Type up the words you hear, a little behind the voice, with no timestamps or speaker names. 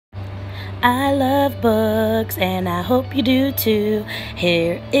I love books and I hope you do too.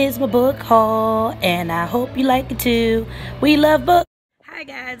 Here is my book haul and I hope you like it too. We love books. Hi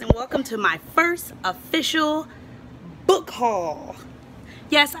guys, and welcome to my first official book haul.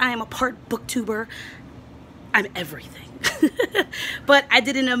 Yes, I am a part booktuber. I'm everything. But I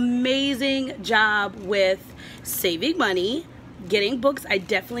did an amazing job with saving money, getting books I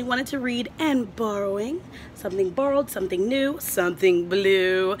definitely wanted to read, and borrowing. Something borrowed, something new, something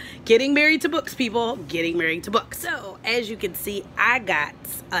blue. Getting married to books, people. Getting married to books. So, as you can see, I got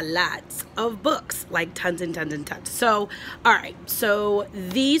a lot of books. Like tons and tons and tons. So, alright. So,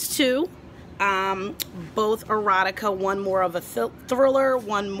 these two, both erotica. One more of a thriller,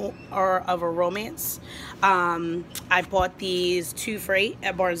 one more of a romance. I bought these 2 for $8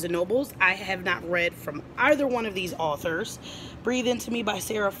 at Barnes & Nobles. I have not read from either one of these authors. Breathe Into Me by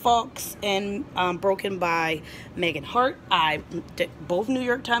Sarah Fawkes and Broken by Megan Hart. Both New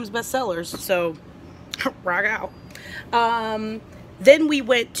York Times bestsellers, so rock out. Then we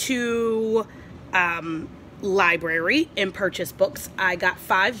went to library and purchased books. I got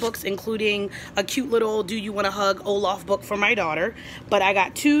 5 books, including a cute little Do You Want to Hug Olaf book for my daughter. But I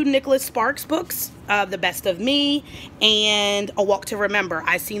got 2 Nicholas Sparks books, The Best of Me and A Walk to Remember.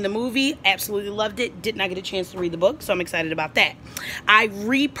 I seen the movie, absolutely loved it, did not get a chance to read the book, so I'm excited about that. I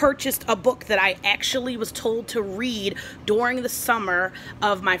repurchased a book that I actually was told to read during the summer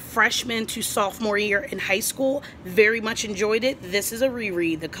of my freshman to sophomore year in high school. Very much enjoyed it. This is a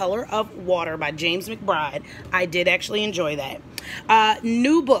reread, The Color of Water by James McBride. I did actually enjoy that.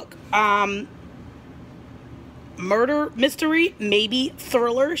 New book, murder mystery, maybe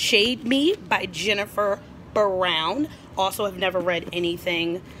thriller, Shade Me by Jennifer Brown. Also have never read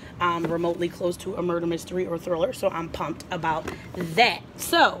anything remotely close to a murder mystery or thriller, so I'm pumped about that.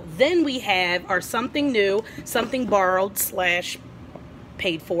 So then we have our something new, something borrowed slash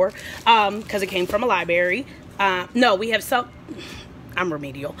paid for, because it came from a library. No, we have I'm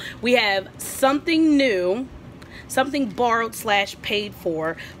remedial. We have something new, something borrowed slash paid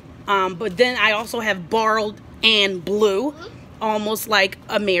for, but then I also have borrowed and blue, almost like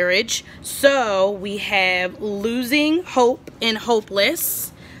a marriage. So we have Losing Hope and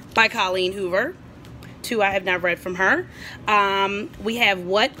Hopeless by Colleen Hoover. 2 I have not read from her. We have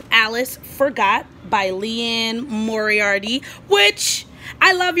What Alice Forgot by Leanne Moriarty, which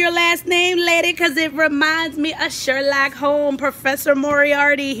I love your last name, lady, because it reminds me of Sherlock Holmes, Professor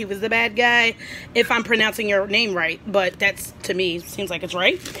Moriarty. He was the bad guy, if I'm pronouncing your name right, but that's, to me, seems like it's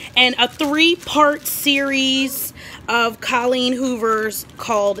right. And a 3-part series of Colleen Hoover's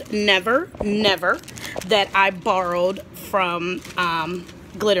called Never, Never, that I borrowed from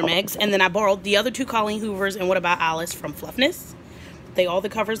Glitter Megs. And then I borrowed the other 2 Colleen Hoovers and What About Alice from Fluffness. All the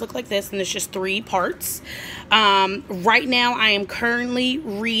covers look like this, and it's just 3 parts. Right now, I am currently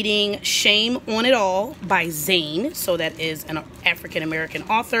reading Shame on It All by Zane. So that is an African-American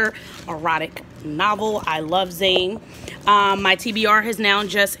author, erotic novel. I love Zane. My TBR has now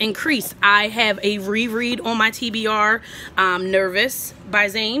just increased. I have a reread on my TBR, Nervous by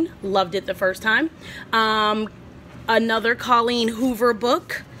Zane. Loved it the first time. Another Colleen Hoover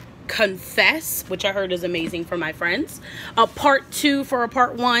book, Confess, which I heard is amazing from my friends. A part 2 for a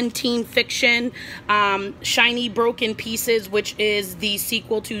part 1, teen fiction, Shiny Broken Pieces, which is the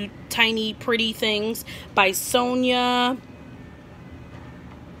sequel to Tiny Pretty Things by Sonia.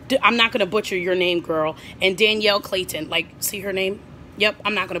 I'm not going to butcher your name, girl. And Danielle Clayton. Like, see her name? Yep,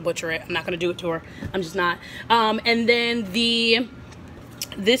 I'm not going to butcher it. I'm not going to do it to her. I'm just not. And then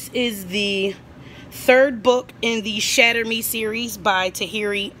this is the 3rd book in the Shatter Me series by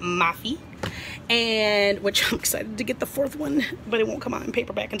Tahiri Mafi, and which I'm excited to get the 4th one, but it won't come out in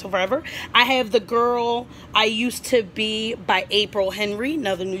paperback until forever. I have The Girl I Used to Be by April Henry,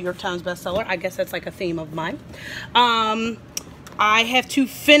 another New York Times bestseller. I guess that's like a theme of mine. I have to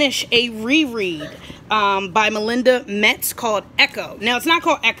finish a reread by Melinda Metz called Echo. Now, it's not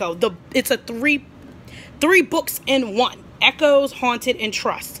called Echo. It's a 3 books in one. Echoes, Haunted, and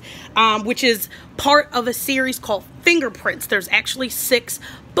Trust, which is part of a series called Fingerprints. There's actually 6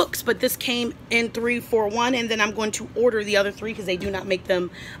 books, but this came in 3-for-1, and then I'm going to order the other 3 because they do not make them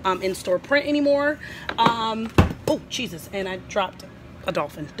in store print anymore. Oh, Jesus, and I dropped a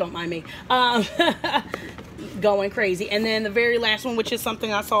dolphin. Don't mind me. Going crazy. And then the very last one, which is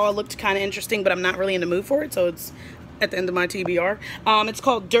something I saw, looked kind of interesting, but I'm not really in the mood for it, so it's at the end of my TBR. It's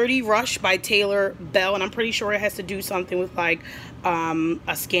called Dirty Rush by Taylor Bell, and I'm pretty sure it has to do something with like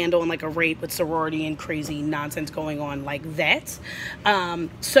a scandal and like a rape with sorority and crazy nonsense going on like that.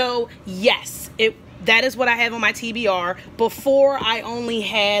 So yes, that is what I have on my TBR. Before, I only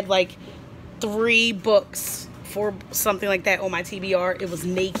had like 3 books for something like that on my TBR. It was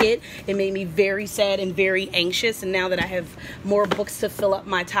naked. It made me very sad and very anxious. And now that I have more books to fill up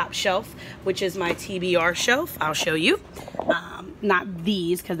my top shelf, which is my TBR shelf, I'll show you. Not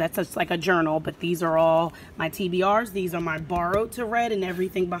these, because that's just like a journal, but these are all my TBRs. These are my borrowed to read, and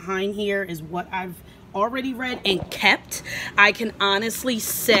everything behind here is what I've already read and kept. I can honestly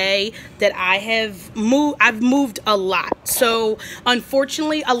say that I've moved a lot. So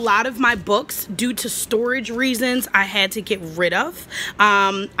unfortunately, a lot of my books, due to storage reasons, I had to get rid of.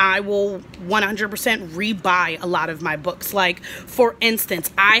 I will 100% rebuy a lot of my books. Like, for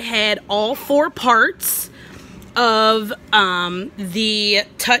instance, I had all 4 parts of the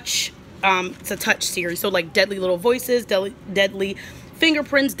Touch, it's a Touch series. So like Deadly Little Voices, Deadly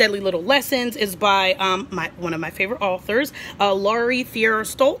Fingerprints, Deadly Little Lessons is by one of my favorite authors, Laurie Theodore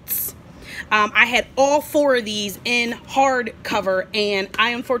Stoltz. I had all 4 of these in hardcover, and I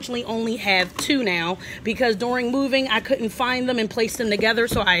unfortunately only have 2 now because during moving I couldn't find them and place them together,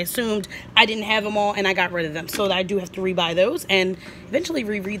 so I assumed I didn't have them all and I got rid of them. So I do have to rebuy those and eventually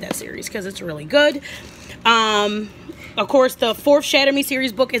reread that series because it's really good. Of course, the 4th Shatter Me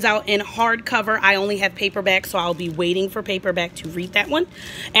series book is out in hardcover. I only have paperback, so I'll be waiting for paperback to read that one.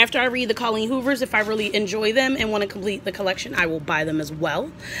 After I read the Colleen Hoovers, if I really enjoy them and want to complete the collection, I will buy them as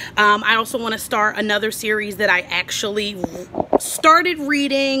well. I also want to start another series that I actually started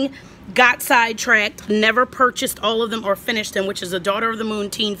reading, got sidetracked, never purchased all of them or finished them, which is the Daughter of the Moon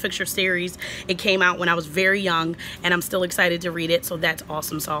teen fiction series. It came out when I was very young, and I'm still excited to read it, so that's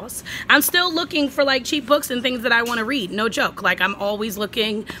awesome sauce. I'm still looking for like cheap books and things that I want to read, no joke. Like, I'm always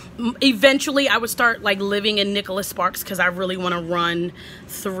looking. Eventually I would start like living in Nicholas Sparks because I really want to run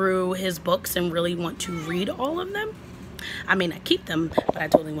through his books and really want to read all of them. I may not keep them, but I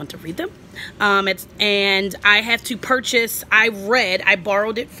totally want to read them. And I have to purchase, I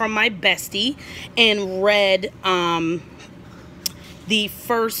borrowed it from my bestie and read the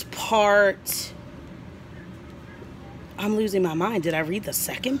first part. I'm losing my mind. Did I read the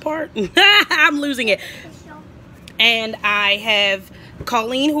second part? I'm losing it. And I have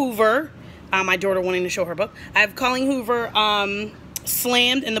Colleen Hoover, my daughter wanting to show her book. I have Colleen Hoover,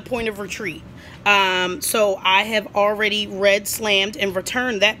 Slammed and the Point of Retreat. So I have already read Slammed and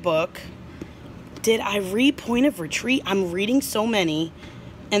returned that book. Did I read Point of Retreat? I'm reading so many,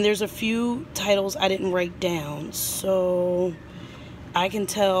 and there's a few titles I didn't write down, so I can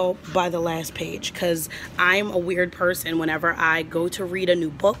tell by the last page, because I'm a weird person. Whenever I go to read a new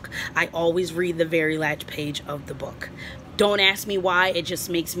book, I always read the very last page of the book. Don't ask me why, it just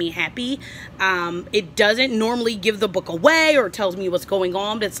makes me happy. It doesn't normally give the book away or tells me what's going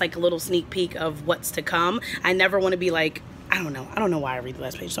on, but it's like a little sneak peek of what's to come. I never want to be like, I don't know why I read the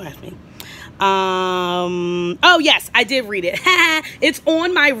last page, don't ask me. Oh yes, I did read it. It's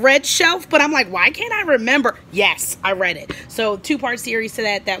on my read shelf, but I'm like, why can't I remember? Yes, I read it. So 2-part series to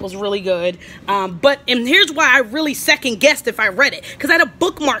that was really good. And here's why I really second guessed if I read it, because I had a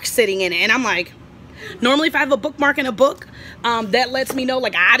bookmark sitting in it, and I'm like, normally if I have a bookmark in a book, that lets me know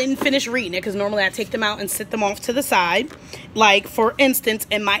like I didn't finish reading it, because normally I take them out and sit them off to the side. Like, for instance,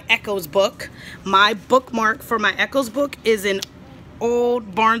 in my Echoes book, my bookmark for my Echoes book is an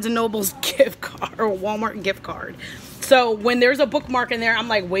old Barnes & Noble's gift card or Walmart gift card. So when there's a bookmark in there, I'm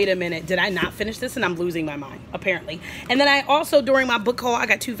like, wait a minute, did I not finish this? And I'm losing my mind, apparently. And then I also, during my book haul, I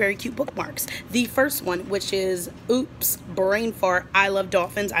got 2 very cute bookmarks. The first one, which is, oops, brain fart, I love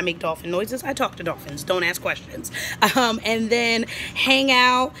dolphins. I make dolphin noises. I talk to dolphins. Don't ask questions. And then hang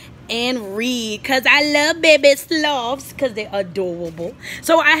out and read, because I love baby sloths, because they're adorable.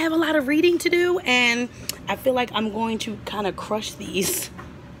 So I have a lot of reading to do, and I feel like I'm going to kind of crush these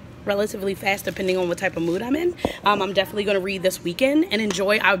relatively fast depending on what type of mood I'm in. I'm definitely going to read this weekend and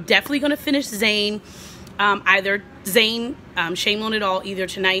enjoy. I'm definitely going to finish Zane, Shame on It All, either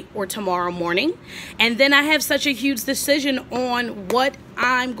tonight or tomorrow morning. And then I have such a huge decision on what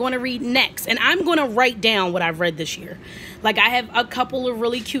I'm going to read next. And I'm going to write down what I've read this year. Like, I have a couple of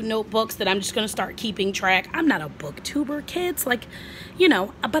really cute notebooks that I'm just going to start keeping track. I'm not a booktuber, kids. Like, you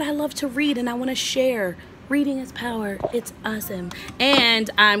know, but I love to read and I want to share. Reading is power. It's awesome. And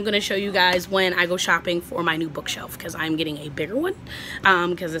I'm going to show you guys when I go shopping for my new bookshelf, because I'm getting a bigger one,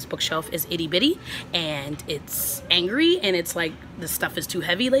 because this bookshelf is itty bitty and it's angry and it's like, the stuff is too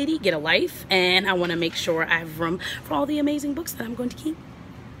heavy, lady. Get a life. And I want to make sure I have room for all the amazing books that I'm going to keep.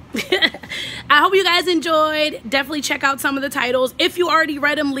 I hope you guys enjoyed. Definitely check out some of the titles. If you already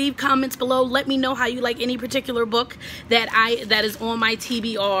read them, leave comments below. Let me know how you like any particular book that is on my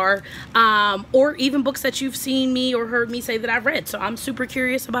TBR, or even books that you've seen me or heard me say that I've read. So I'm super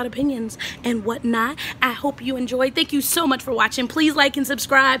curious about opinions and whatnot. I hope you enjoyed. Thank you so much for watching. Please like and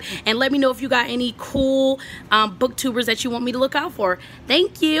subscribe, and let me know if you got any cool booktubers that you want me to look out for.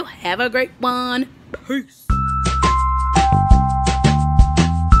 Thank you. Have a great one. Peace.